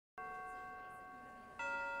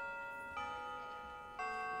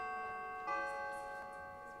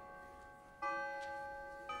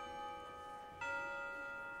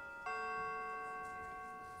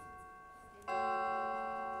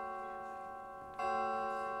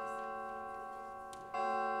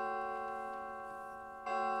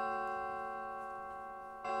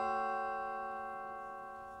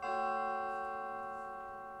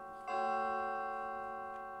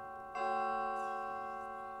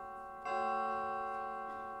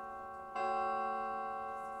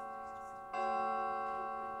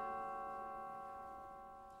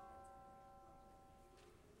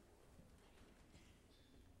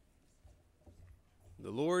The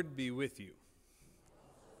Lord be with you.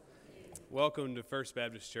 Welcome to First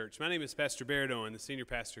Baptist Church. My name is Pastor Barrett Owen, the senior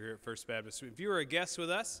pastor here at First Baptist. If you are a guest with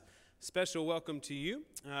us, special welcome to you.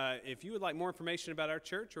 If you would like more information about our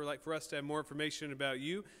church or like for us to have more information about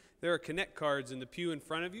you, there are connect cards in the pew in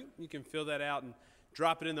front of you. You can fill that out and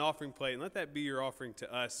drop it in the offering plate and let that be your offering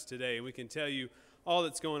to us today. And we can tell you all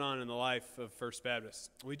that's going on in the life of First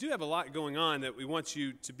Baptist. We do have a lot going on that we want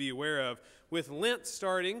you to be aware of. With Lent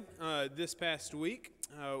starting this past week,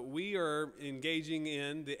 we are engaging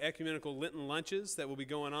in the ecumenical Lenten lunches that will be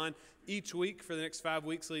going on each week for the next 5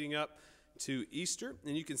 weeks leading up to Easter.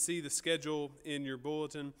 And you can see the schedule in your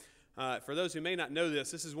bulletin. For those who may not know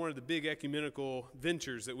this is one of the big ecumenical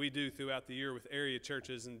ventures that we do throughout the year with area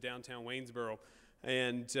churches in downtown Waynesboro.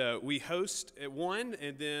 And we host at one,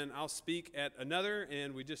 and then I'll speak at another,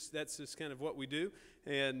 and that's just kind of what we do.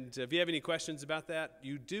 And if you have any questions about that,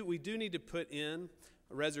 we do need to put in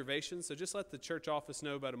a reservation, so just let the church office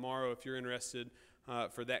know by tomorrow if you're interested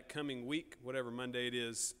for that coming week, whatever Monday it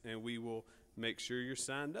is, and we will make sure you're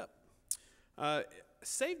signed up.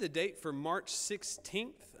 Save the date for March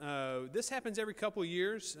 16th. This happens every couple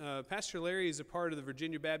years. Pastor Larry is a part of the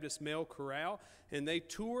Virginia Baptist Male Chorale, and they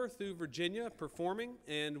tour through Virginia performing,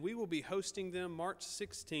 and we will be hosting them March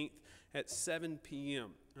 16th at 7 p.m.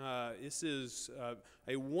 This is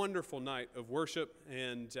a wonderful night of worship,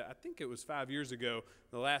 and I think it was 5 years ago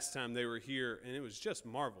the last time they were here, and it was just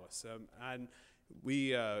marvelous.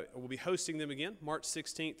 We will be hosting them again March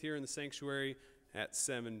 16th here in the sanctuary at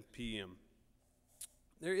 7 p.m.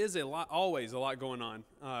 There is always a lot going on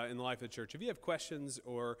in the life of the church. If you have questions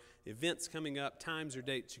or events coming up, times or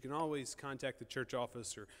dates, you can always contact the church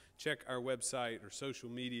office or check our website or social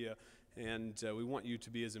media, and we want you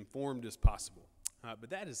to be as informed as possible.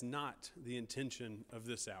 But that is not the intention of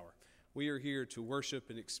this hour. We are here to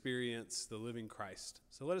worship and experience the living Christ.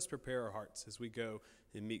 So let us prepare our hearts as we go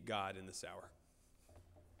and meet God in this hour.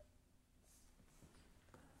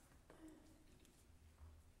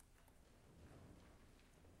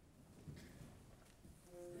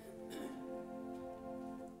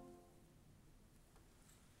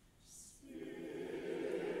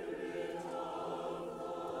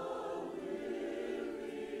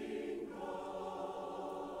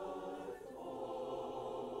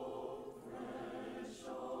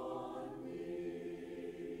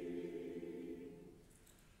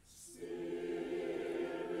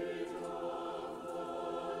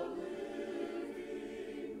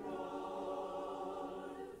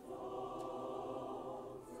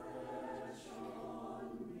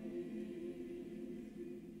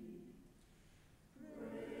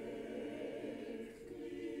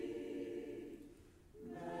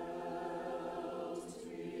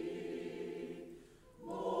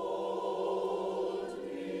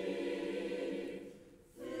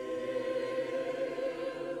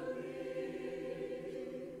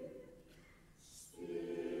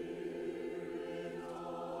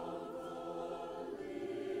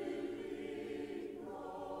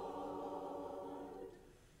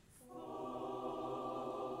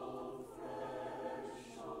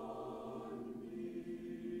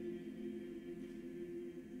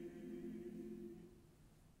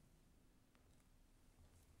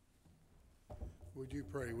 Would you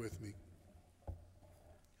pray with me?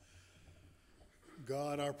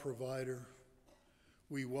 God, our provider,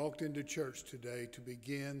 we walked into church today to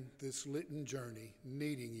begin this Lenten journey,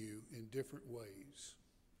 needing you in different ways.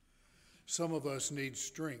 Some of us need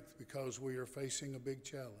strength because we are facing a big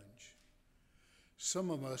challenge.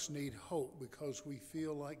 Some of us need hope because we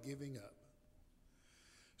feel like giving up.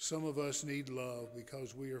 Some of us need love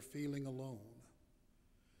because we are feeling alone.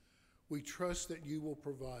 We trust that you will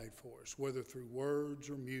provide for us, whether through words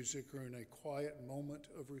or music or in a quiet moment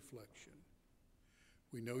of reflection.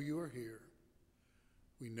 We know you are here.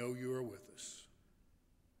 We know you are with us.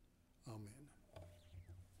 Amen.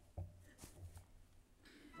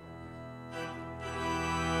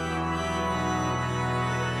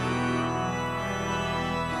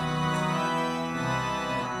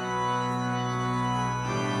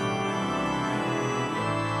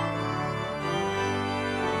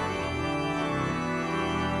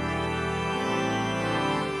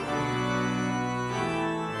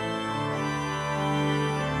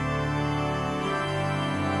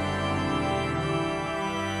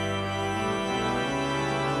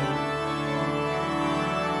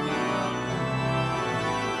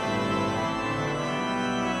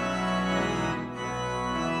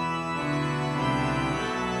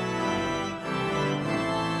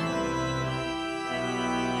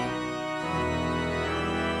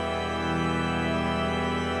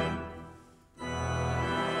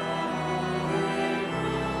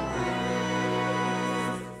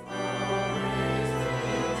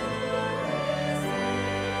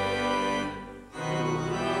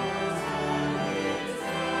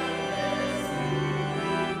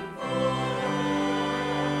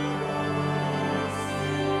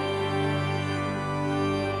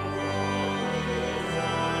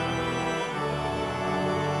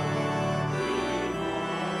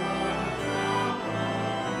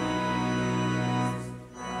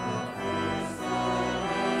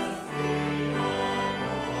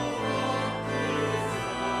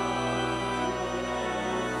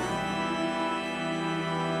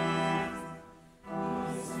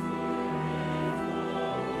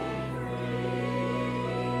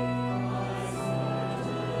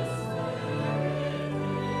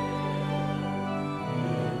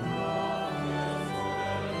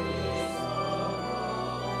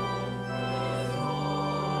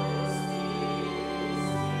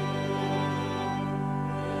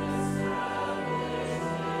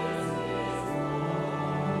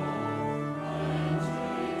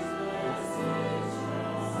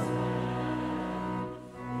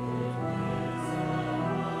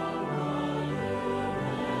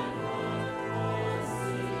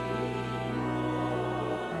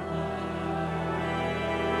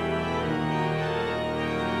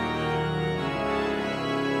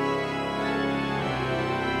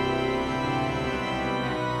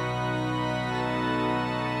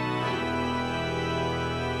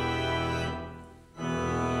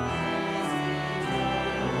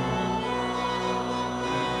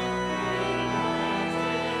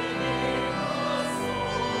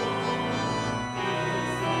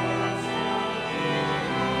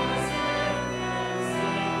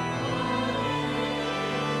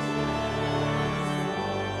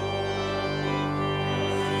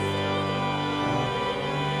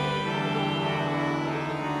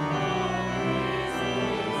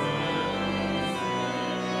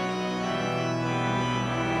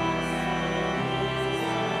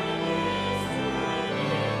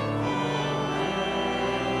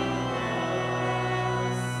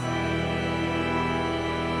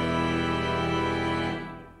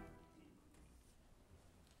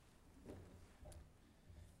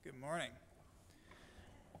 Morning.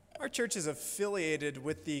 Our church is affiliated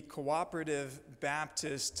with the Cooperative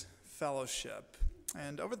Baptist Fellowship.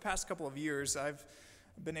 And over the past couple of years, I've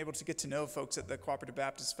been able to get to know folks at the Cooperative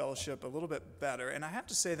Baptist Fellowship a little bit better. And I have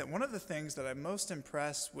to say that one of the things that I'm most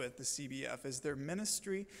impressed with the CBF is their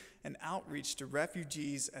ministry and outreach to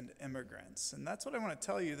refugees and immigrants. And that's what I want to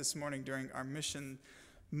tell you this morning during our mission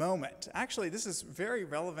moment. Actually, this is very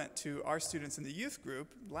relevant to our students in the youth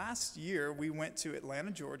group. Last year, we went to Atlanta,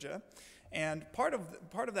 Georgia, and part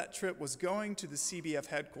of that trip was going to the CBF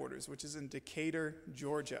headquarters, which is in Decatur,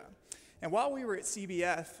 Georgia. And while we were at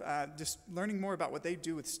CBF, just learning more about what they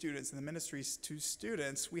do with students and the ministries to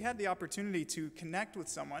students, we had the opportunity to connect with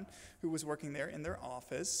someone who was working there in their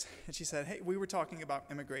office. And she said, hey, we were talking about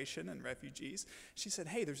immigration and refugees. She said,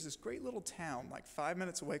 hey, there's this great little town like 5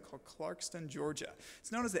 minutes away called Clarkston, Georgia.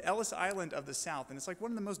 It's known as the Ellis Island of the South, and it's like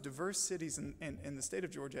one of the most diverse cities in the state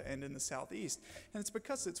of Georgia and in the Southeast. And it's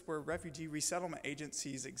because it's where refugee resettlement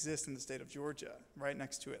agencies exist in the state of Georgia, right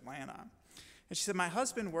next to Atlanta. And she said, my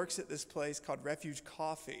husband works at this place called Refuge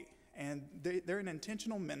Coffee, and they're an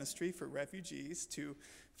intentional ministry for refugees to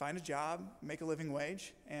find a job, make a living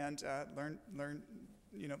wage, and learn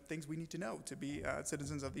things we need to know to be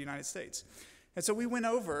citizens of the United States. And so we went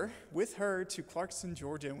over with her to Clarkston,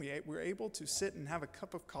 Georgia, and we were able to sit and have a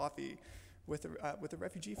cup of coffee with a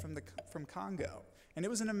refugee from Congo. And it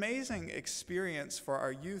was an amazing experience for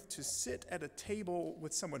our youth to sit at a table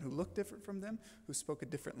with someone who looked different from them, who spoke a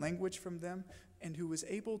different language from them, and who was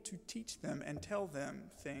able to teach them and tell them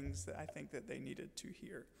things that I think that they needed to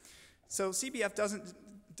hear. So CBF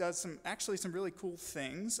does some really cool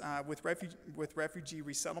things with refugee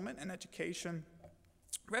resettlement and education.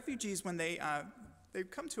 Refugees, when they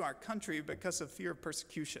come to our country because of fear of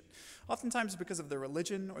persecution, oftentimes because of their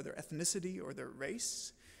religion or their ethnicity or their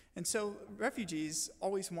race. And so refugees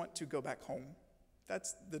always want to go back home.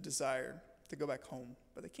 That's the desire, to go back home,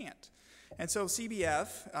 but they can't. And so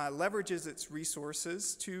CBF leverages its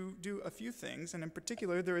resources to do a few things, and in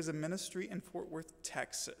particular, there is a ministry in Fort Worth,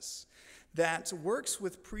 Texas, that works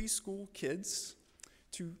with preschool kids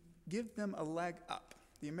to give them a leg up.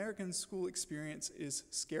 The American school experience is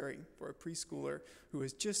scary for a preschooler who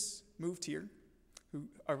has just moved here, who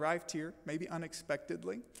arrived here maybe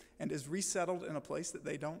unexpectedly, and is resettled in a place that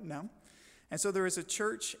they don't know. And so there is a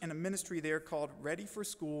church and a ministry there called Ready for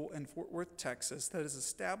School in Fort Worth, Texas, that has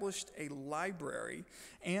established a library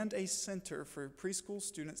and a center for preschool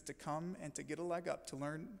students to come and to get a leg up, to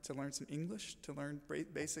learn some English, to learn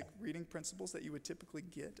basic reading principles that you would typically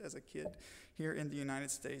get as a kid here in the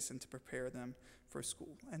United States, and to prepare them for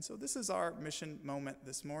school. And so this is our mission moment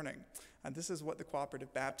this morning. And this is what the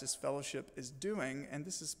Cooperative Baptist Fellowship is doing, and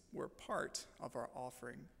this is where part of our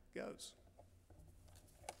offering goes.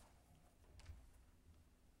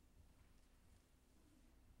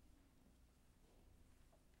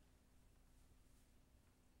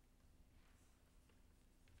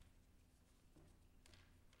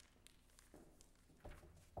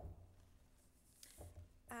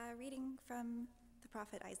 Reading from the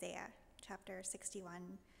prophet Isaiah, chapter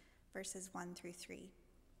 61, verses 1 through 3.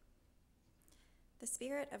 The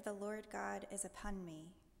Spirit of the Lord God is upon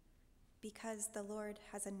me, because the Lord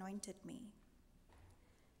has anointed me.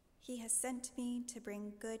 He has sent me to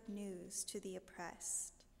bring good news to the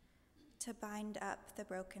oppressed, to bind up the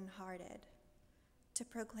brokenhearted, to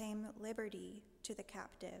proclaim liberty to the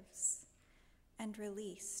captives, and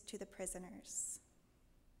release to the prisoners,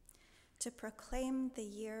 to proclaim the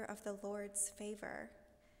year of the Lord's favor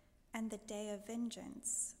and the day of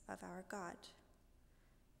vengeance of our God,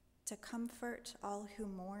 to comfort all who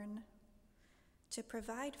mourn, to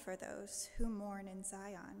provide for those who mourn in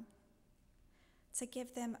Zion, to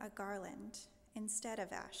give them a garland instead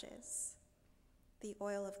of ashes, the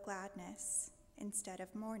oil of gladness instead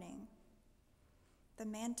of mourning, the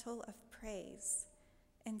mantle of praise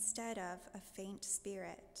instead of a faint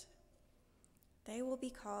spirit. They will be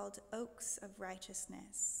called oaks of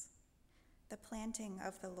righteousness, the planting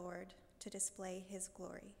of the Lord to display his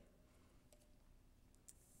glory.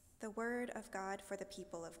 The word of God for the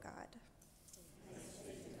people of God.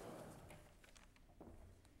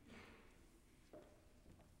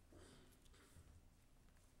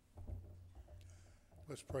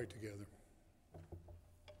 Let's pray together.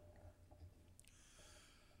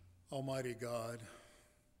 Almighty God,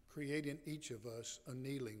 create in each of us a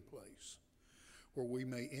kneeling place where we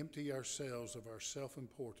may empty ourselves of our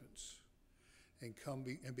self-importance and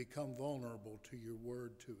become vulnerable to your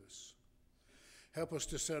word to us. Help us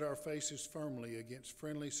to set our faces firmly against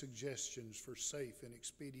friendly suggestions for safe and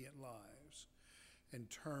expedient lives and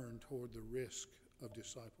turn toward the risk of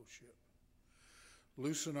discipleship.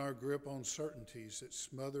 Loosen our grip on certainties that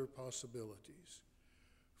smother possibilities.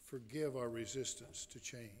 Forgive our resistance to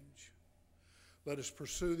change. Let us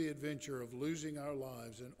pursue the adventure of losing our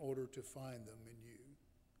lives in order to find them in you.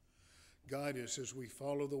 Guide us as we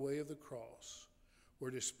follow the way of the cross, where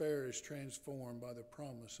despair is transformed by the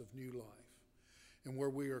promise of new life, and where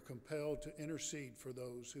we are compelled to intercede for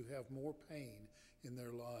those who have more pain in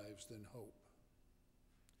their lives than hope.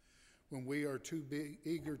 When we are too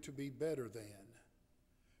eager to be better than,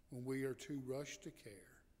 when we are too rushed to care,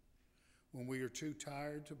 when we are too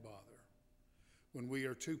tired to bother, when we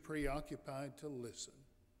are too preoccupied to listen,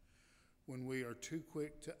 when we are too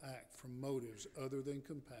quick to act from motives other than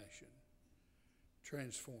compassion,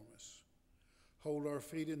 transform us. Hold our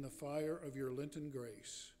feet in the fire of your Lenten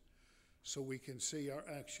grace so we can see our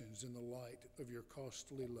actions in the light of your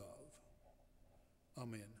costly love.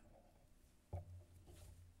 Amen.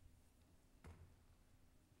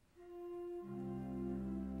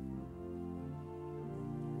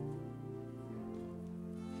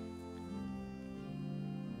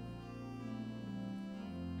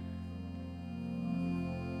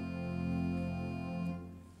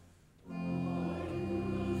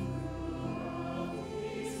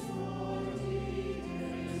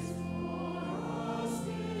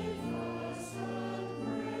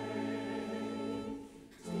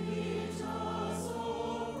 Dear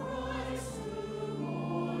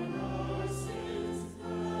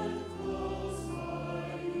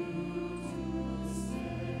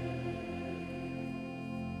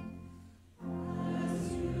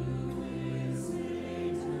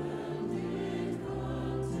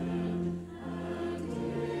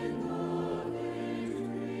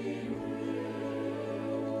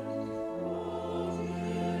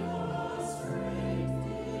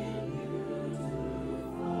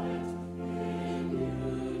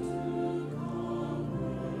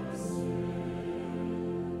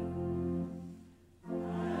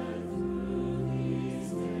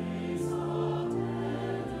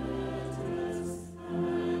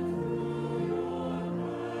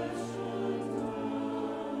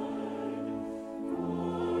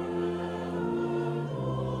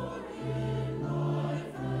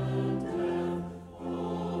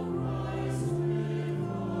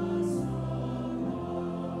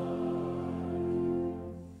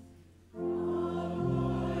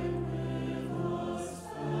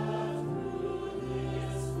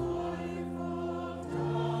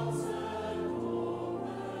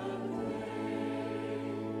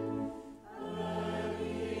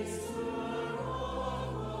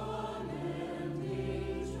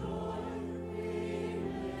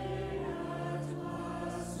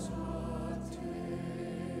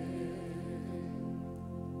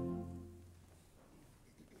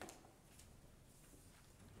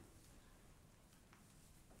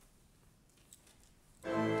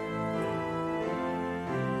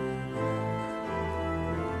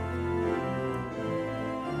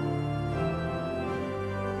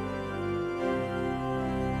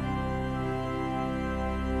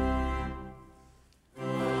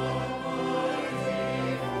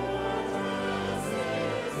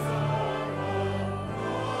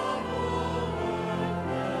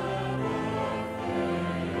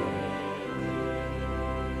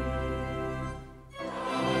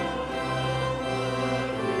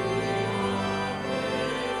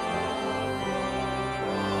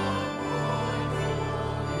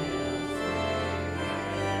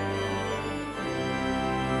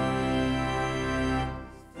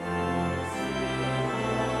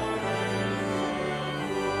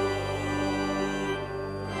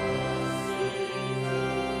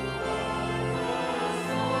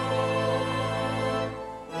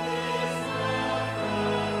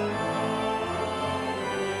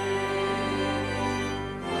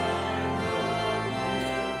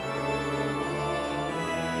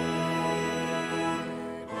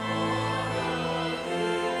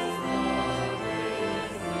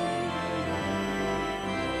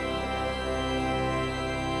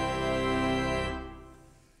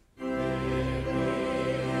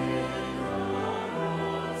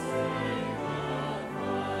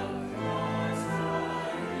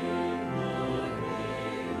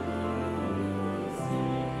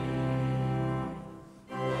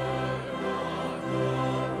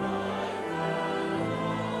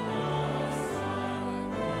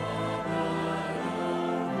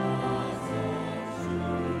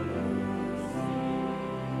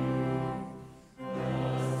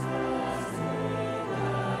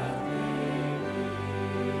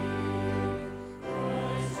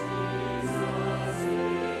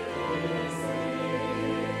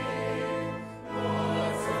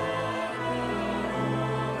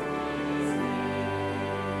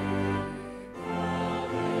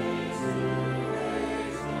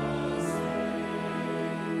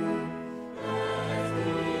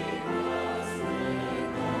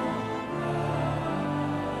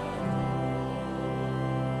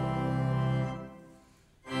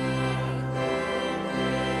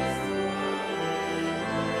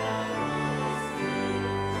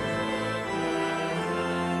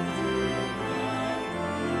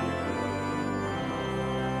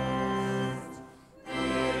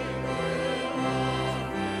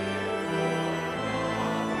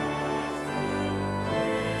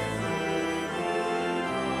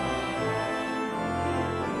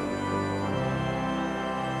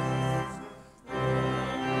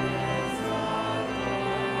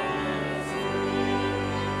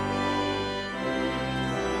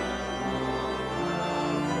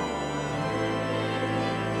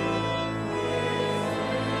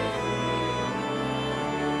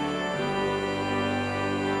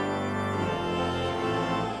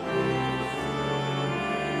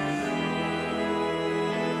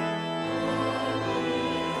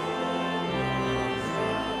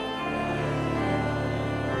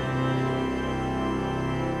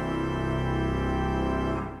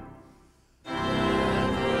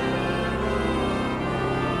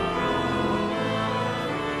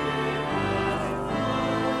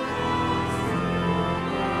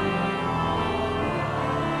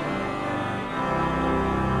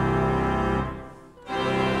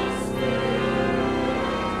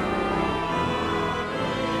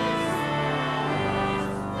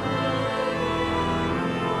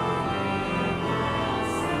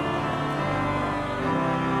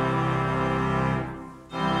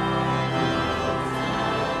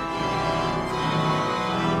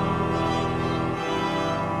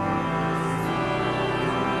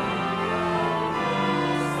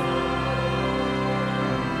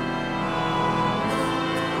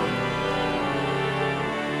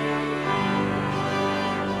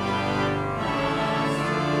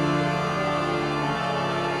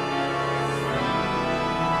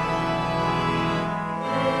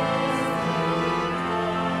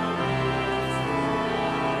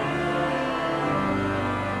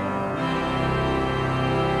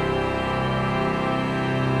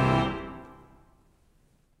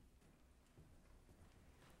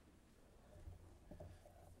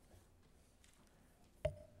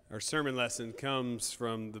Our sermon lesson comes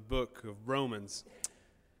from the book of Romans.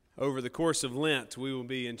 Over the course of Lent, we will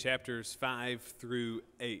be in chapters 5 through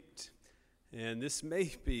 8. And this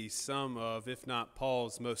may be some of, if not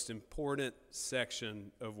Paul's, most important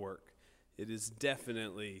section of work. It is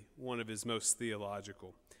definitely one of his most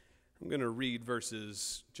theological. I'm going to read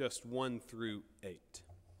verses just 1 through 8.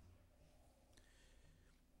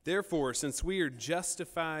 Therefore, since we are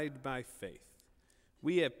justified by faith,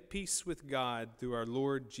 we have peace with God through our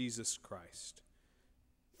Lord Jesus Christ,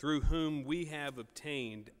 through whom we have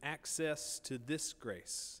obtained access to this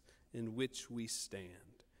grace in which we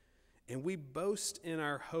stand. And we boast in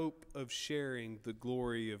our hope of sharing the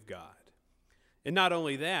glory of God. And not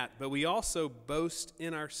only that, but we also boast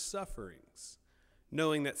in our sufferings,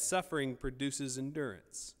 knowing that suffering produces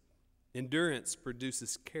endurance. Endurance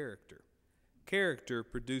produces character. Character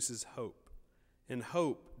produces hope. And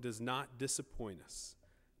hope does not disappoint us,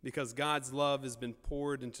 because God's love has been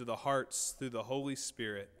poured into the hearts through the Holy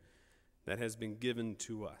Spirit that has been given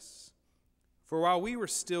to us. For while we were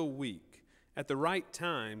still weak, at the right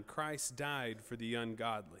time Christ died for the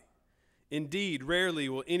ungodly. Indeed, rarely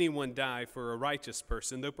will anyone die for a righteous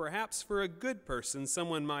person, though perhaps for a good person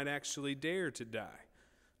someone might actually dare to die.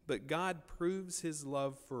 But God proves his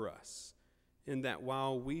love for us, in that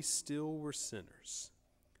while we still were sinners,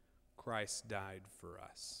 Christ died for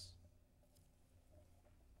us.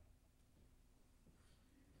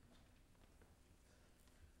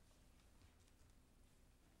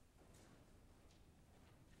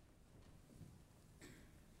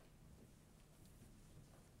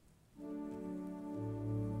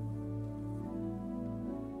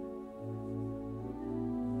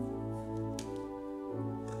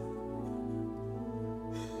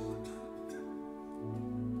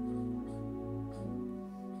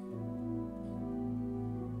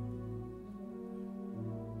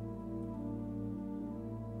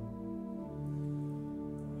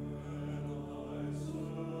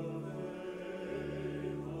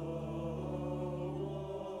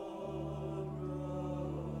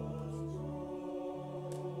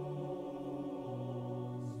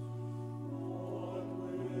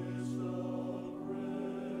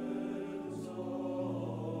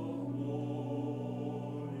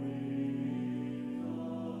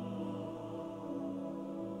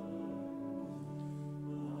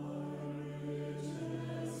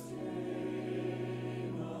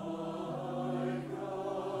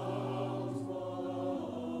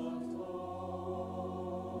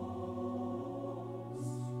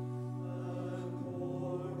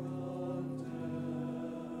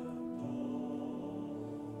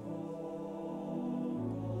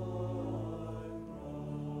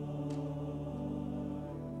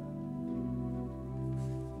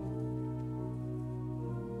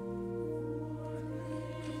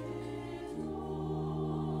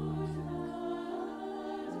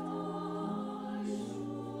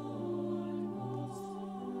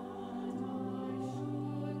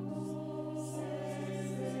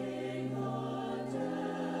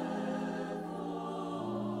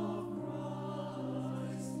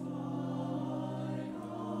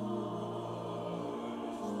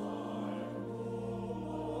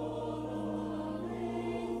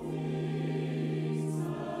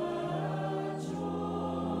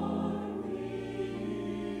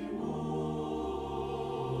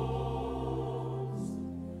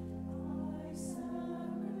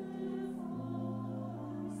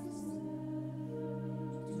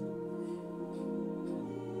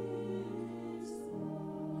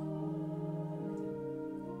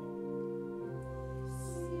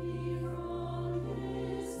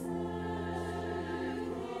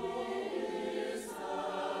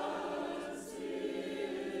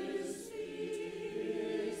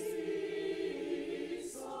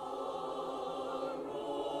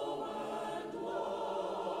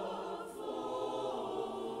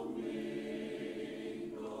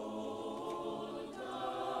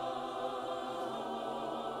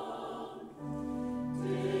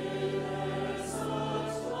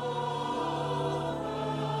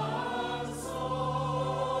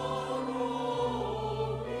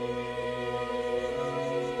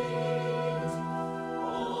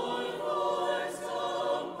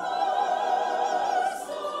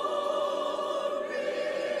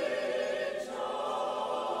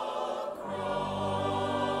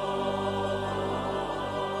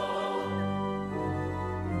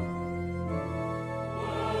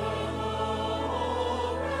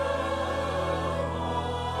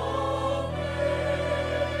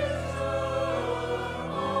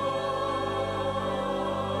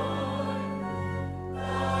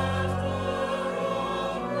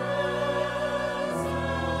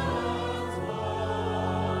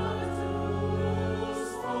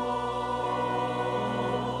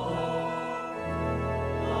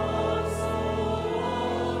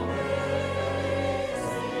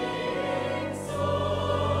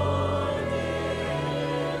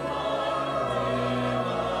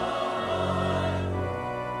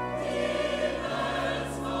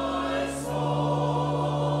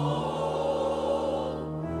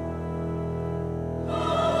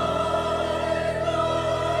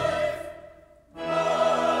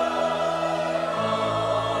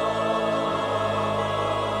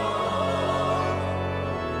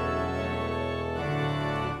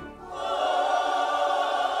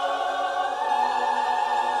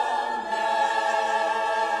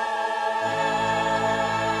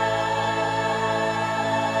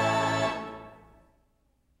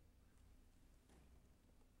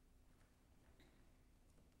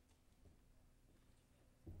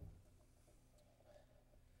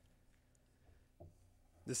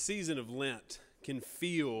 The season of Lent can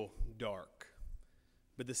feel dark,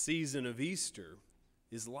 but the season of Easter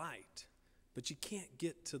is light. But you can't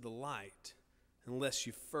get to the light unless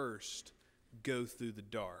you first go through the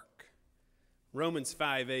dark. Romans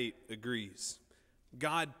 5:8 agrees.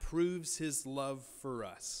 God proves his love for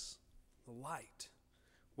us, the light.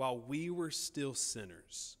 While we were still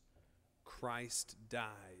sinners, Christ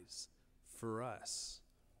dies for us,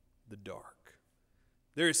 the dark.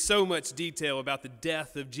 There is so much detail about the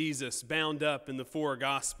death of Jesus bound up in the four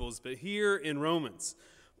Gospels, but here in Romans,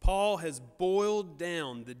 Paul has boiled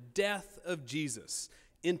down the death of Jesus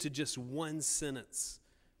into just one sentence,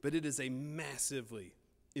 but it is a massively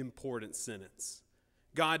important sentence.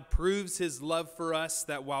 God proves his love for us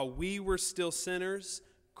that while we were still sinners,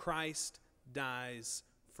 Christ dies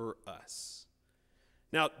for us.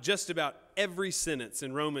 Now, just about every sentence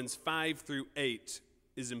in Romans 5 through 8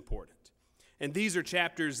 is important. And these are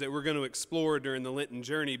chapters that we're going to explore during the Lenten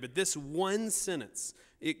journey. But this one sentence,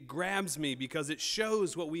 it grabs me because it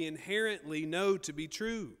shows what we inherently know to be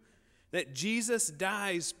true. That Jesus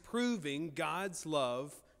dies proving God's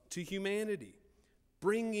love to humanity,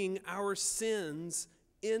 bringing our sins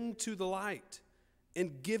into the light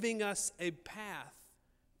and giving us a path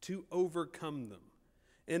to overcome them.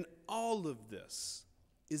 And all of this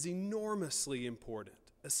is enormously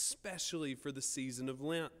important, especially for the season of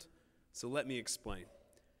Lent. So let me explain.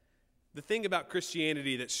 The thing about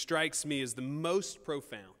Christianity that strikes me as the most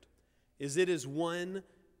profound is it is one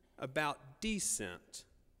about descent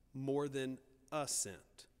more than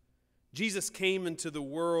ascent. Jesus came into the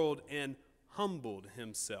world and humbled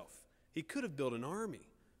himself. He could have built an army,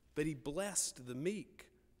 but he blessed the meek.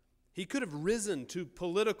 He could have risen to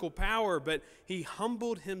political power, but he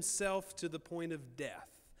humbled himself to the point of death,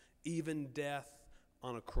 even death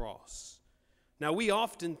on a cross. Now, we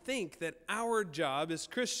often think that our job as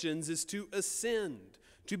Christians is to ascend,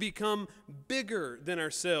 to become bigger than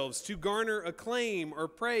ourselves, to garner acclaim or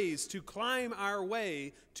praise, to climb our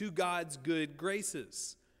way to God's good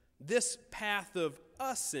graces. This path of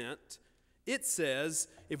ascent, it says,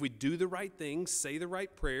 if we do the right things, say the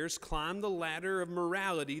right prayers, climb the ladder of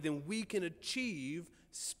morality, then we can achieve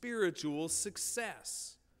spiritual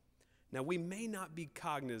success. Now, we may not be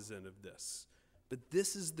cognizant of this, but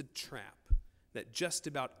this is the trap that just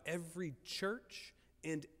about every church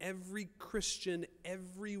and every Christian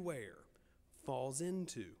everywhere falls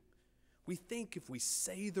into. We think if we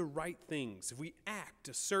say the right things, if we act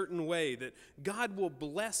a certain way, that God will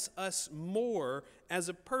bless us more as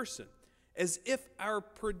a person, as if our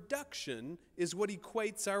production is what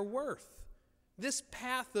equates our worth. This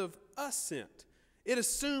path of ascent, it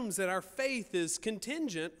assumes that our faith is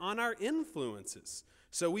contingent on our influences.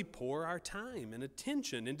 So we pour our time and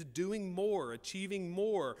attention into doing more, achieving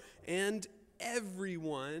more, and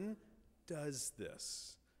everyone does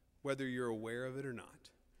this, whether you're aware of it or not.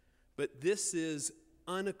 But this is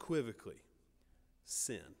unequivocally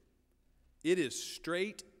sin. It is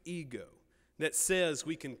straight ego that says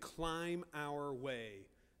we can climb our way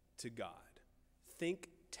to God. Think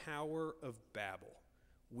Tower of Babel.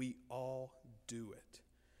 We all do it.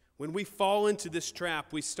 When we fall into this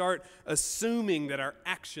trap, we start assuming that our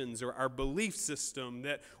actions or our belief system,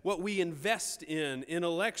 that what we invest in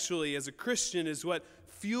intellectually as a Christian is what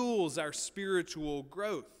fuels our spiritual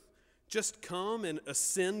growth. Just come and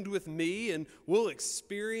ascend with me and we'll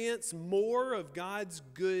experience more of God's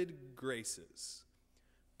good graces.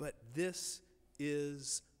 But this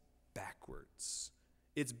is backwards.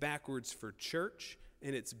 It's backwards for church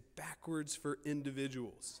and it's backwards for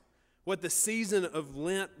individuals. What the season of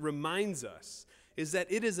Lent reminds us is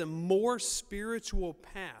that it is a more spiritual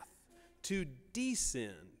path to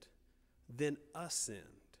descend than ascend.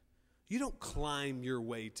 You don't climb your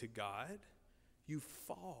way to God. You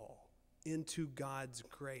fall into God's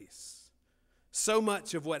grace. So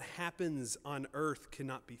much of what happens on earth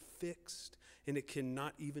cannot be fixed, and it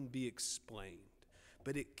cannot even be explained.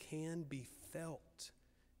 But it can be felt.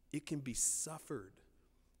 It can be suffered.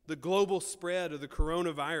 The global spread of the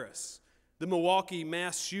coronavirus, the Milwaukee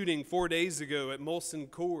mass shooting 4 days ago at Molson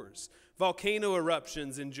Coors, volcano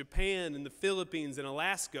eruptions in Japan and the Philippines and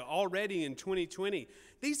Alaska already in 2020.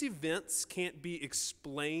 These events can't be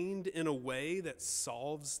explained in a way that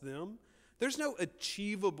solves them. There's no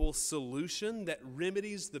achievable solution that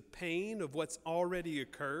remedies the pain of what's already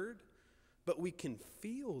occurred, but we can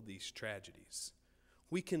feel these tragedies.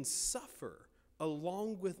 We can suffer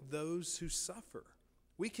along with those who suffer.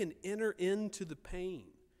 We can enter into the pain,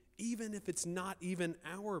 even if it's not even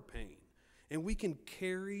our pain. And we can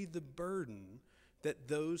carry the burden that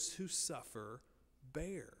those who suffer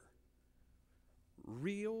bear.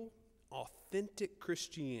 Real, authentic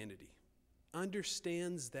Christianity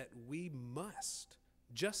understands that we must,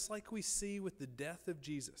 just like we see with the death of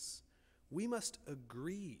Jesus, we must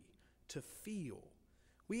agree to feel.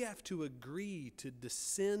 We have to agree to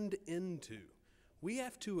descend into. We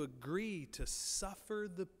have to agree to suffer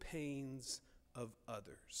the pains of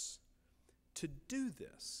others. To do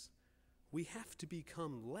this, we have to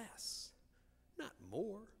become less, not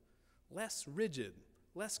more, less rigid,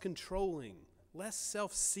 less controlling, less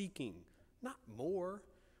self-seeking, not more.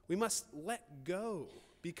 We must let go,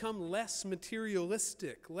 become less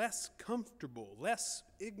materialistic, less comfortable, less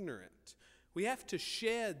ignorant. We have to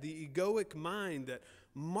shed the egoic mind that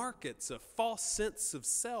markets a false sense of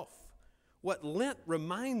self. What Lent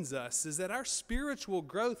reminds us is that our spiritual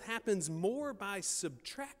growth happens more by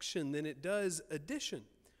subtraction than it does addition.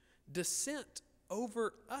 Descent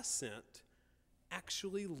over ascent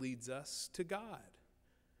actually leads us to God.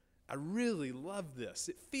 I really love this.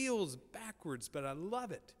 It feels backwards, but I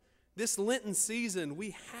love it. This Lenten season,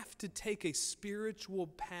 we have to take a spiritual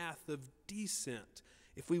path of descent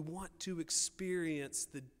if we want to experience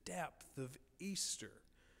the depth of Easter.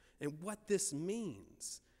 And what this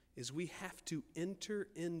means is we have to enter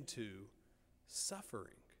into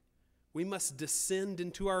suffering. We must descend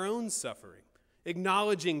into our own suffering,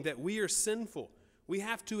 acknowledging that we are sinful. We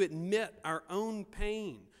have to admit our own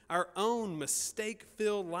pain, our own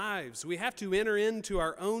mistake-filled lives. We have to enter into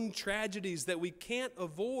our own tragedies that we can't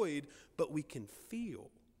avoid, but we can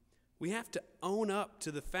feel. We have to own up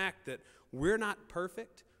to the fact that we're not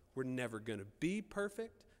perfect. We're never going to be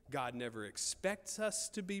perfect. God never expects us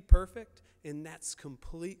to be perfect, and that's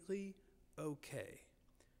completely okay.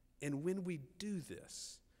 And when we do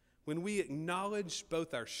this, when we acknowledge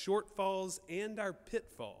both our shortfalls and our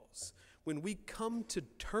pitfalls, when we come to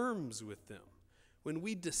terms with them, when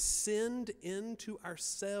we descend into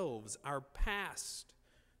ourselves, our past,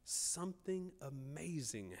 something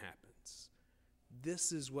amazing happens.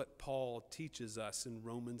 This is what Paul teaches us in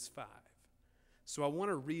Romans 5. So I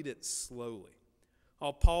want to read it slowly.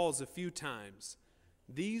 I'll pause a few times.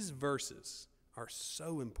 These verses are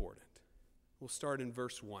so important. We'll start in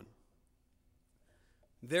verse 1.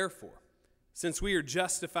 Therefore, since we are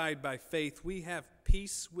justified by faith, we have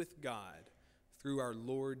peace with God through our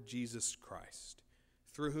Lord Jesus Christ,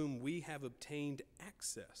 through whom we have obtained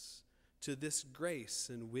access to this grace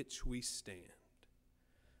in which we stand.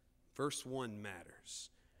 Verse 1 matters.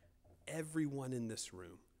 Everyone in this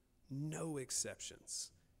room, no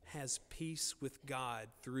exceptions, has peace with God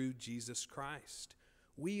through Jesus Christ.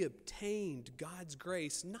 We obtained God's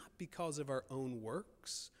grace not because of our own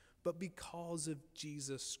works, but because of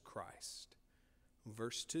Jesus Christ.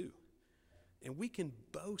 Verse 2, and we can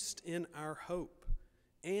boast in our hope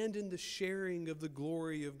and in the sharing of the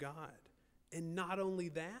glory of God. And not only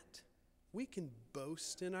that, we can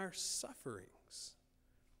boast in our sufferings.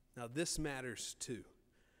 Now this matters too.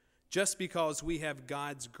 Just because we have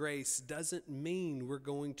God's grace doesn't mean we're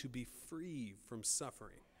going to be free from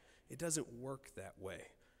suffering. It doesn't work that way.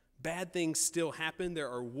 Bad things still happen. There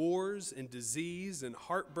are wars and disease and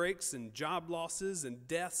heartbreaks and job losses and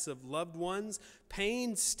deaths of loved ones.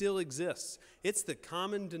 Pain still exists. It's the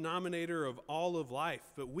common denominator of all of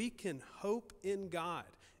life, but we can hope in God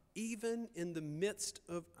even in the midst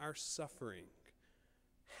of our suffering.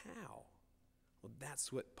 How? Well,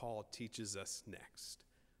 that's what Paul teaches us next.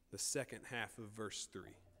 The second half of verse 3.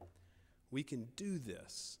 We can do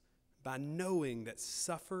this by knowing that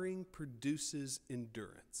suffering produces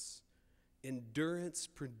endurance. Endurance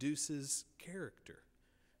produces character.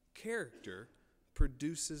 Character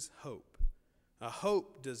produces hope. A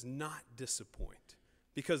hope does not disappoint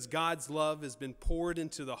because God's love has been poured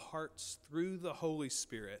into the hearts through the Holy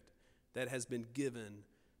Spirit that has been given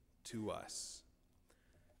to us.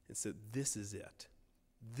 And so this is it.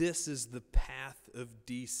 This is the path of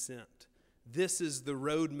descent. This is the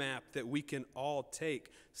roadmap that we can all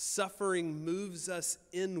take. Suffering moves us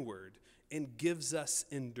inward and gives us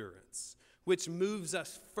endurance, which moves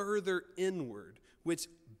us further inward, which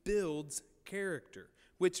builds character,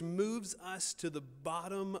 which moves us to the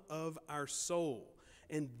bottom of our soul.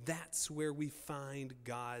 And that's where we find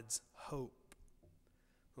God's hope.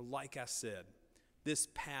 Like I said, this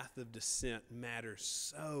path of descent matters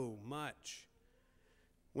so much.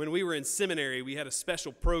 When we were in seminary, we had a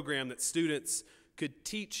special program that students could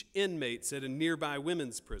teach inmates at a nearby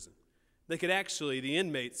women's prison. The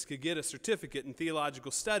inmates could get a certificate in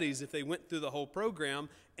theological studies if they went through the whole program,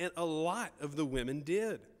 and a lot of the women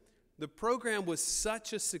did. The program was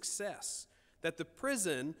such a success that the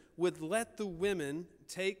prison would let the women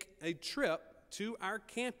take a trip to our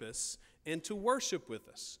campus and to worship with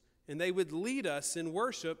us. And they would lead us in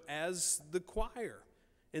worship as the choir.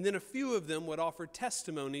 And then a few of them would offer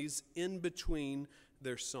testimonies in between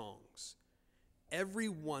their songs. Every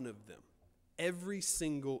one of them, every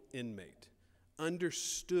single inmate,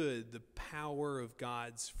 understood the power of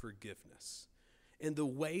God's forgiveness. And the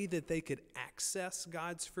way that they could access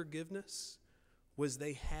God's forgiveness was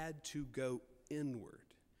they had to go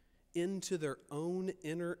inward, into their own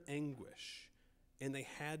inner anguish, and they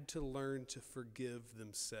had to learn to forgive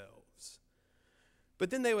themselves.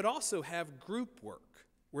 But then they would also have group work,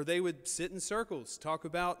 where they would sit in circles, talk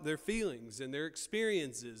about their feelings and their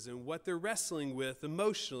experiences and what they're wrestling with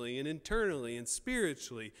emotionally and internally and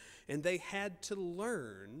spiritually. And they had to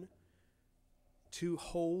learn to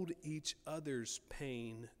hold each other's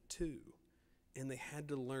pain too. And they had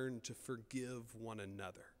to learn to forgive one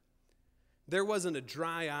another. There wasn't a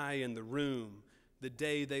dry eye in the room the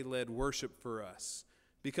day they led worship for us,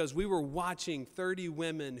 because we were watching 30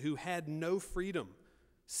 women who had no freedom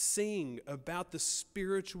sing about the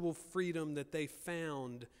spiritual freedom that they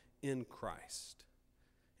found in Christ.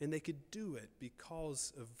 And they could do it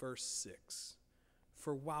because of verse 6.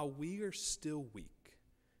 For while we are still weak,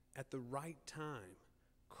 at the right time,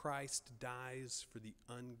 Christ dies for the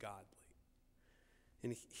ungodly.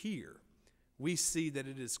 And here, we see that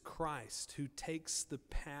it is Christ who takes the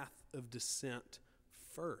path of descent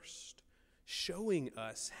first, showing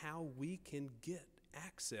us how we can get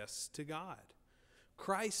access to God.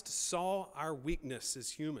 Christ saw our weakness as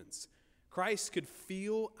humans. Christ could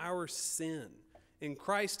feel our sin, and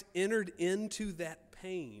Christ entered into that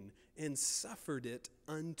pain and suffered it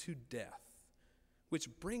unto death, which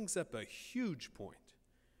brings up a huge point.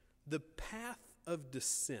 The path of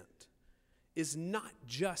descent is not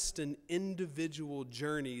just an individual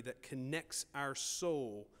journey that connects our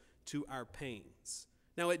soul to our pains.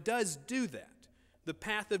 Now, it does do that. The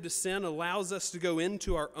path of descent allows us to go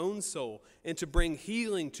into our own soul and to bring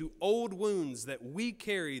healing to old wounds that we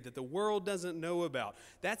carry that the world doesn't know about.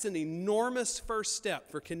 That's an enormous first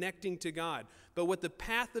step for connecting to God. But what the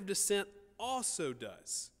path of descent also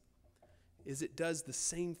does is it does the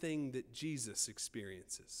same thing that Jesus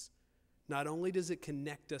experiences. Not only does it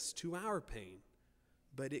connect us to our pain,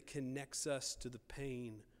 but it connects us to the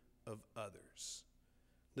pain of others.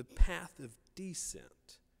 The path of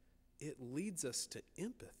descent, it leads us to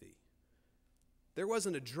empathy. There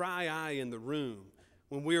wasn't a dry eye in the room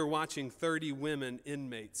when we were watching 30 women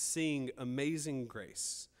inmates sing Amazing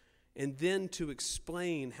Grace, and then to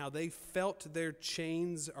explain how they felt their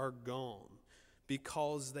chains are gone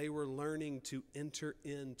because they were learning to enter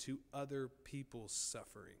into other people's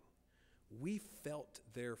suffering. We felt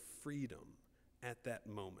their freedom at that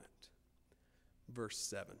moment. Verse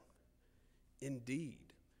 7,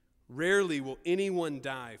 indeed, rarely will anyone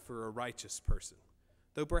die for a righteous person,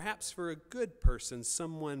 though perhaps for a good person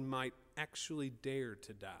someone might actually dare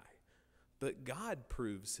to die. But God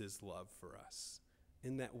proves his love for us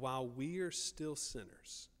in that while we are still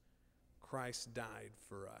sinners, Christ died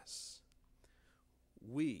for us.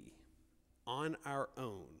 We, on our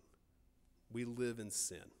own, we live in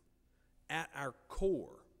sin. At our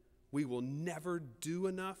core, we will never do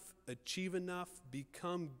enough, achieve enough,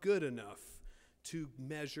 become good enough to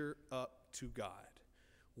measure up to God.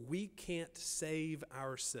 We can't save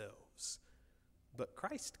ourselves, but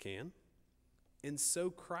Christ can. And so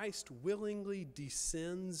Christ willingly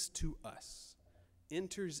descends to us,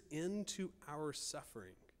 enters into our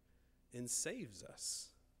suffering, and saves us.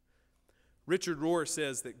 Richard Rohr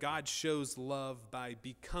says that God shows love by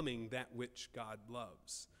becoming that which God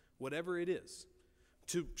loves, whatever it is.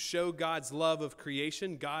 To show God's love of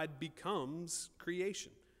creation, God becomes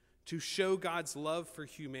creation. To show God's love for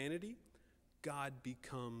humanity, God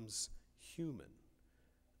becomes human.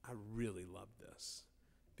 I really love this.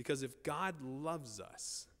 Because if God loves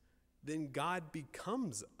us, then God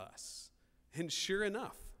becomes us. And sure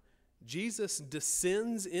enough, Jesus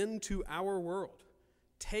descends into our world,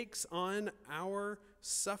 takes on our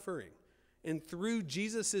suffering. And through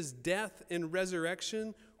Jesus' death and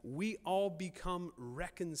resurrection, we all become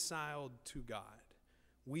reconciled to God.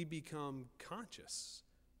 We become conscious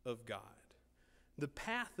of God. The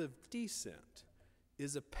path of descent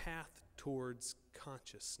is a path towards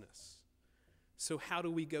consciousness. So how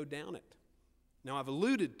do we go down it? Now, I've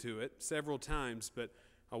alluded to it several times, but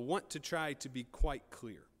I want to try to be quite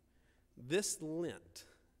clear. This Lent,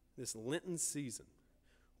 this Lenten season,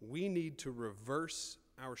 we need to reverse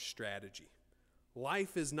our strategy.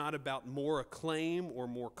 Life is not about more acclaim or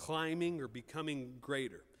more climbing or becoming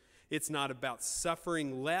greater. It's not about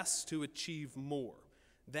suffering less to achieve more.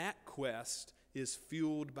 That quest is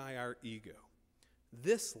fueled by our ego.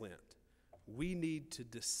 This Lent, we need to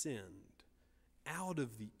descend out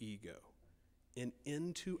of the ego and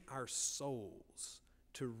into our souls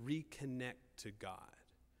to reconnect to God.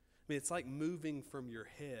 I mean, it's like moving from your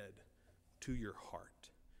head to your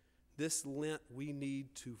heart. This Lent, we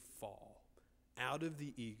need to fall out of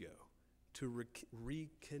the ego to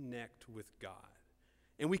reconnect with God.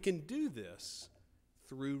 And we can do this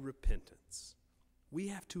through repentance. We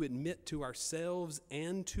have to admit to ourselves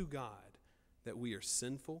and to God that we are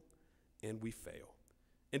sinful and we fail.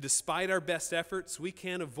 And despite our best efforts, we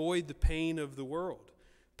can't avoid the pain of the world.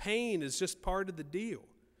 Pain is just part of the deal,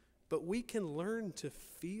 but we can learn to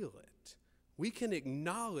feel it. We can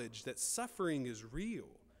acknowledge that suffering is real.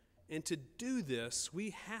 And to do this,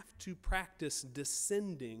 we have to practice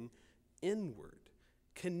descending inward,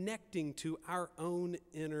 connecting to our own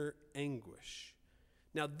inner anguish.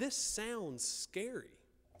 Now, this sounds scary,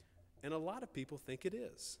 and a lot of people think it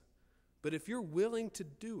is. But if you're willing to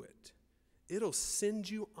do it, it'll send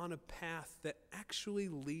you on a path that actually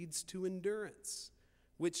leads to endurance,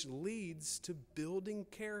 which leads to building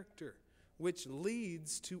character, which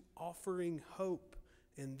leads to offering hope.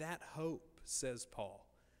 And that hope, says Paul,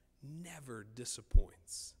 never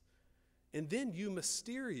disappoints. And then you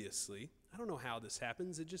mysteriously, I don't know how this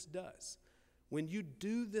happens, it just does. When you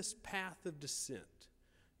do this path of descent,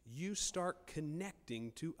 you start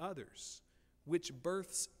connecting to others, which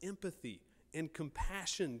births empathy and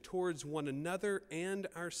compassion towards one another and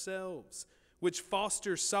ourselves, which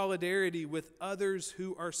fosters solidarity with others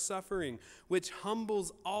who are suffering, which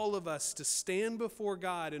humbles all of us to stand before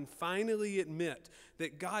God and finally admit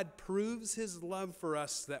that God proves his love for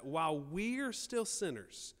us, that while we are still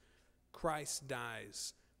sinners, Christ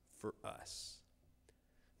dies for us.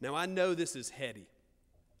 Now, I know this is heady.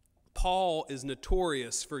 Paul is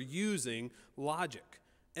notorious for using logic.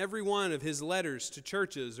 Every one of his letters to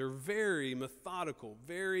churches are very methodical,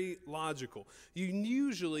 very logical. You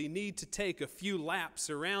usually need to take a few laps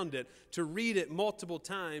around it to read it multiple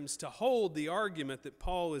times to hold the argument that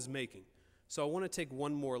Paul is making. So I want to take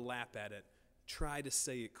one more lap at it, try to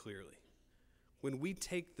say it clearly. When we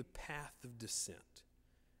take the path of descent,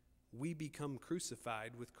 we become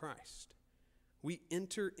crucified with Christ. We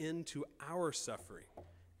enter into our suffering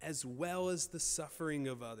as well as the suffering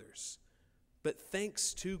of others. But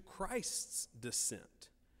thanks to Christ's descent,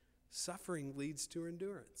 suffering leads to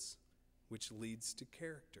endurance, which leads to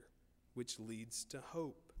character, which leads to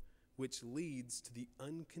hope, which leads to the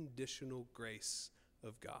unconditional grace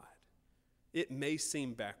of God. It may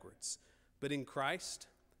seem backwards, but in Christ,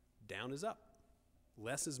 down is up,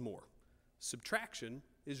 less is more. Subtraction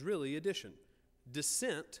is really addition.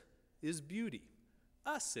 Descent is beauty.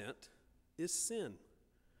 Ascent is sin.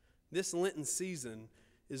 This Lenten season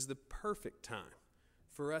is the perfect time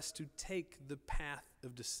for us to take the path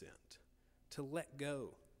of descent, to let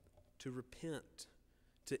go, to repent,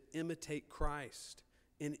 to imitate Christ.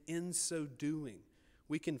 And in so doing,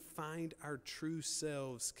 we can find our true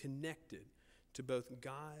selves connected to both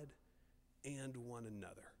God and one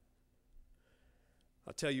another.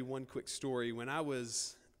 I'll tell you one quick story. When I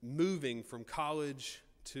was moving from college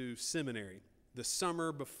to seminary, the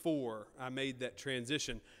summer before I made that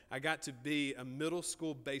transition, I got to be a middle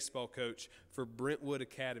school baseball coach for Brentwood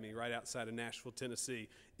Academy right outside of Nashville, Tennessee.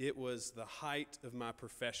 It was the height of my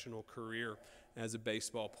professional career as a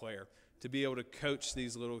baseball player. To be able to coach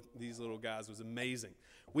these little guys was amazing.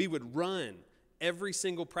 We would run every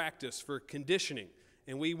single practice for conditioning,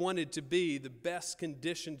 and we wanted to be the best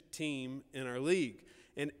conditioned team in our league.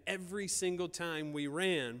 And every single time we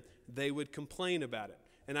ran, they would complain about it.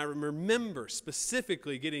 And I remember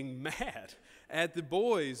specifically getting mad at the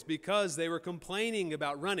boys because they were complaining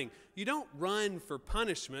about running. You don't run for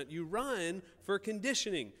punishment, you run for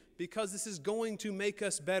conditioning, because this is going to make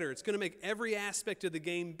us better. It's going to make every aspect of the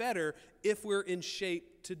game better if we're in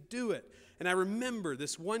shape to do it. And I remember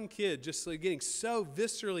this one kid just getting so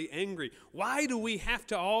viscerally angry. Why do we have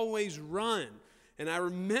to always run? And I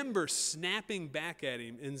remember snapping back at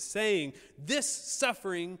him and saying, this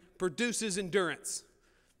suffering produces endurance.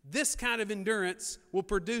 This kind of endurance will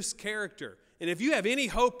produce character. And if you have any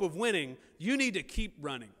hope of winning, you need to keep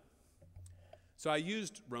running. So I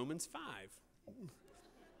used Romans 5.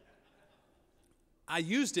 I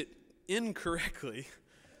used it incorrectly,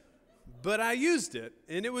 but I used it,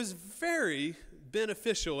 and it was very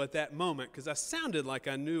beneficial at that moment because I sounded like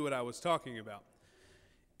I knew what I was talking about.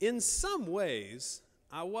 In some ways,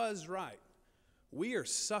 I was right. We are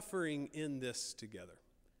suffering in this together.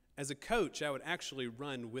 As a coach, I would actually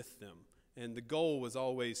run with them, and the goal was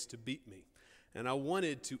always to beat me. And I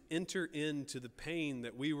wanted to enter into the pain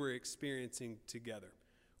that we were experiencing together.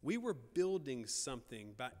 We were building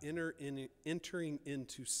something by entering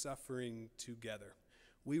into suffering together.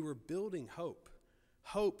 We were building hope,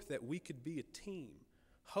 hope that we could be a team,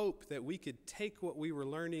 Hope that we could take what we were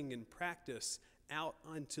learning in practice out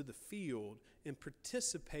onto the field and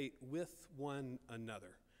participate with one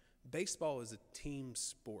another. Baseball is a team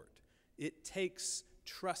sport. It takes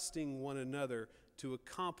trusting one another to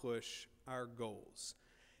accomplish our goals.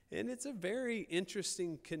 And it's a very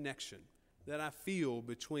interesting connection that I feel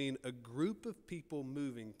between a group of people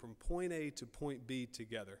moving from point A to point B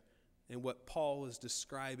together and what Paul is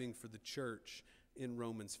describing for the church in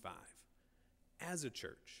Romans 5. As a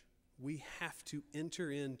church, we have to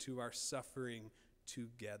enter into our suffering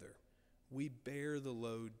together. We bear the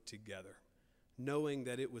load together, knowing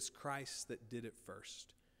that it was Christ that did it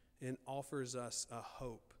first and offers us a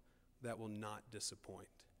hope that will not disappoint.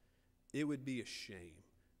 It would be a shame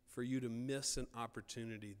for you to miss an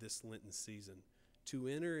opportunity this Lenten season to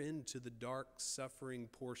enter into the dark, suffering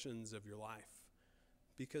portions of your life,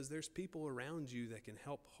 because there's people around you that can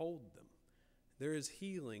help hold them. There is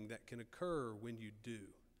healing that can occur when you do,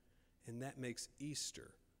 and that makes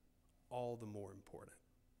Easter all the more important.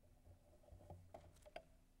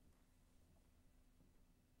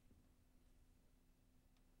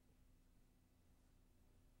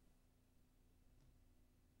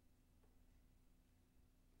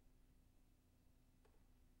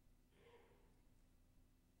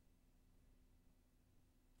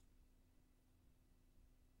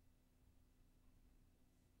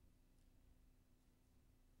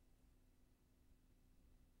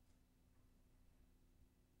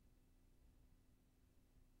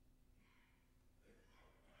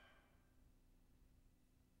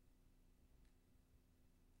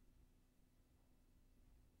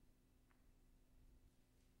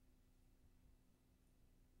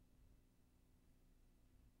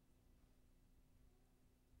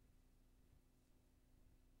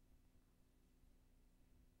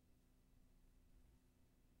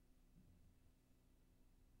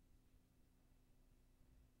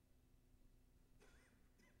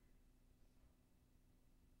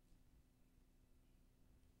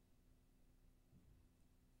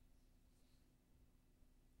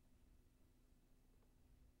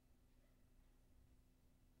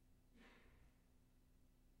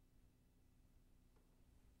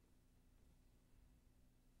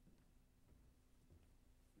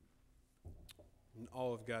 And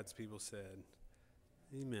all of God's people said,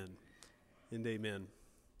 amen and amen.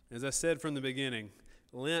 As I said from the beginning,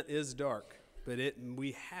 Lent is dark, but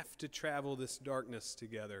we have to travel this darkness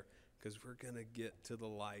together because we're going to get to the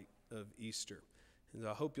light of Easter. And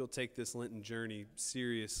I hope you'll take this Lenten journey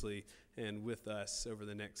seriously and with us over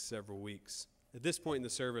the next several weeks. At this point in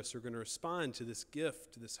the service, we're going to respond to this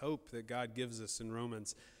gift, this hope that God gives us in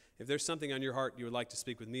Romans. If there's something on your heart you would like to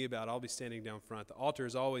speak with me about, I'll be standing down front. The altar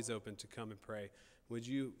is always open to come and pray. Would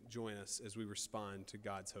you join us as we respond to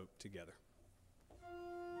God's hope together?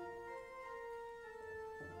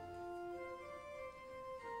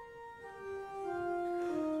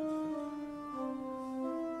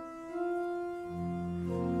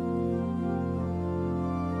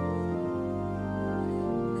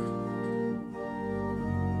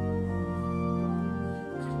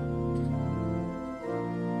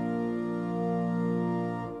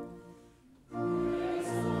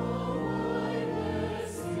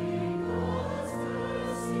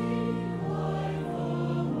 Mercy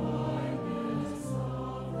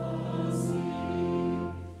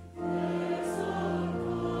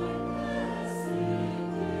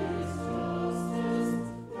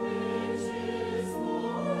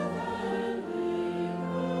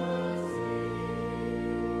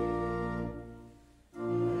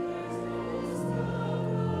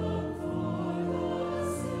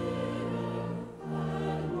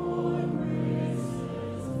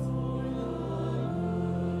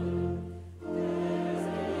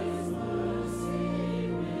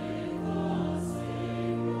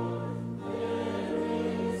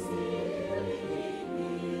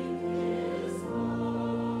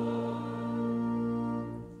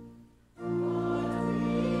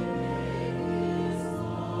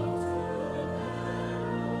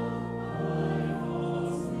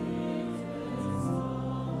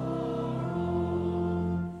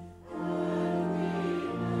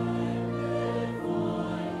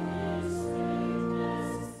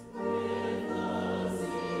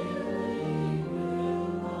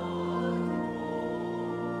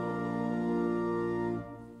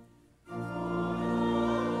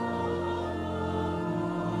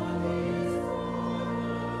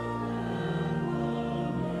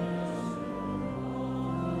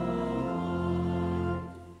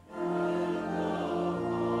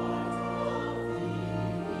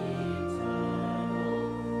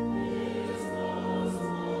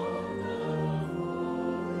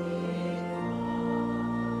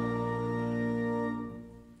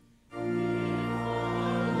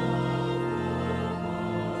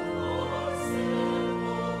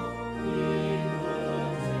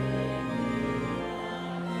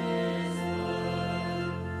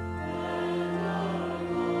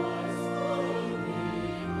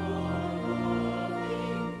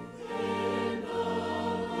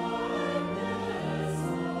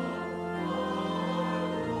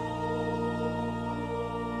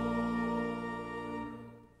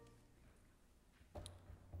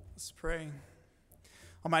Let's pray.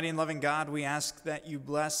 Almighty and loving God, we ask that you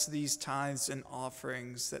bless these tithes and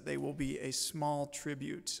offerings, that they will be a small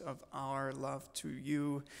tribute of our love to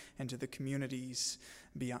you and to the communities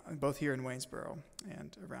beyond, both here in Waynesboro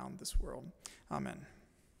and around this world. Amen.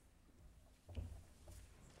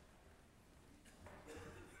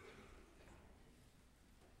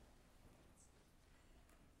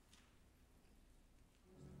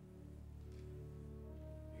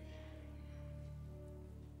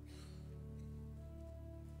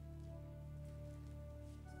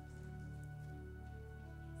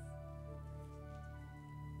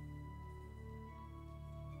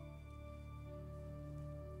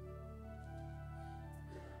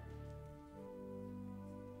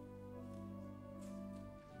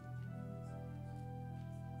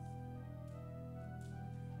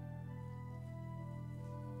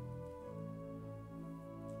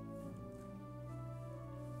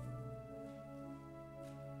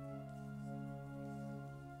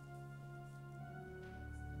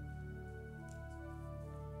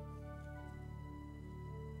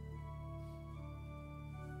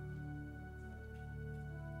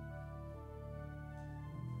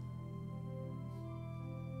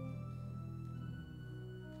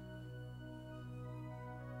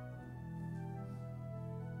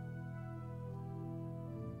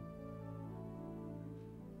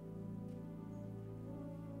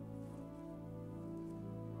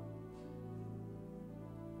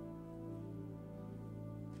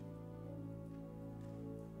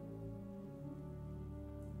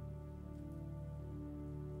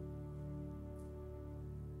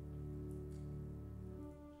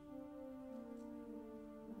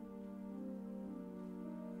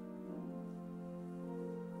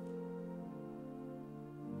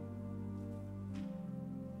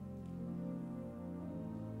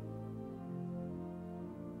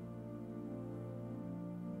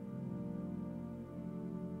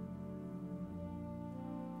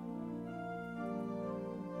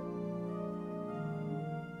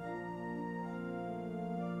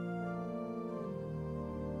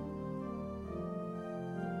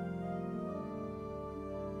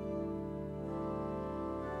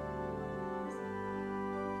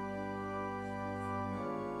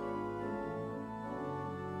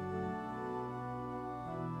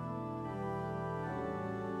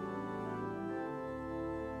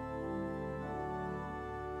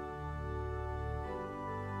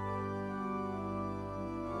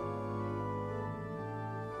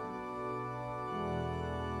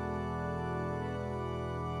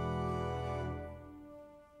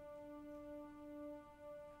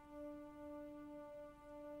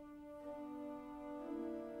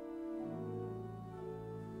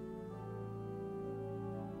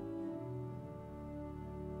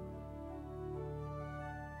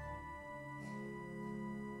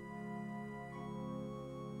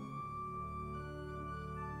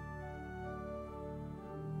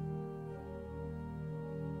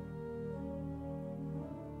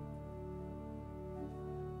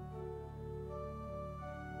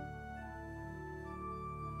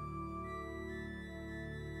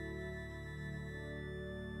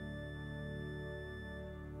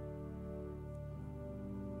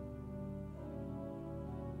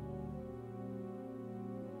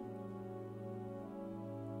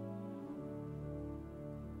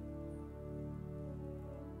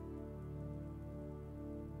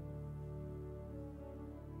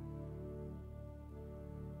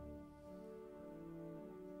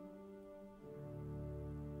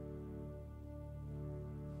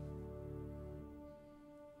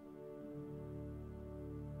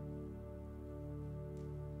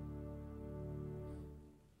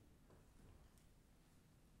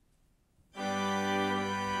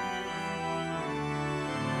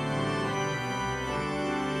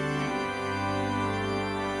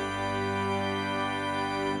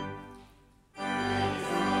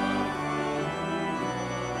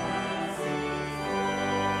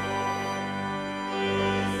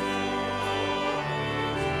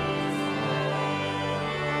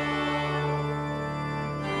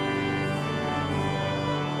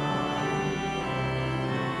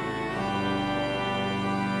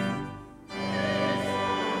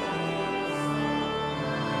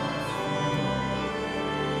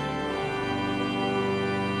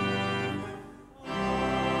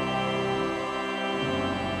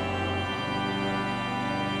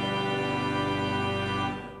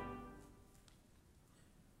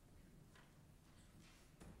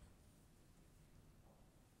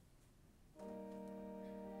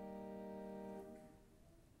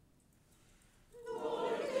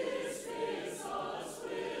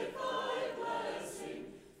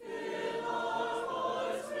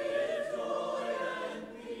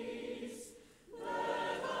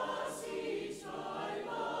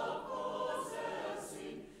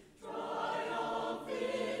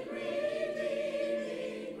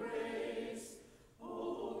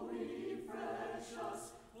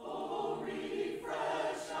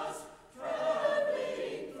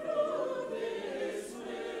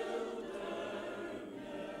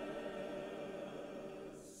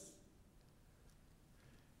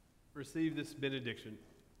 receive this benediction.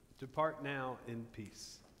 Depart now in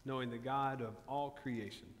peace, knowing the God of all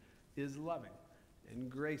creation is loving and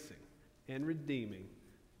gracing and redeeming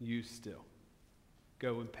you still.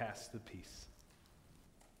 Go and pass the peace.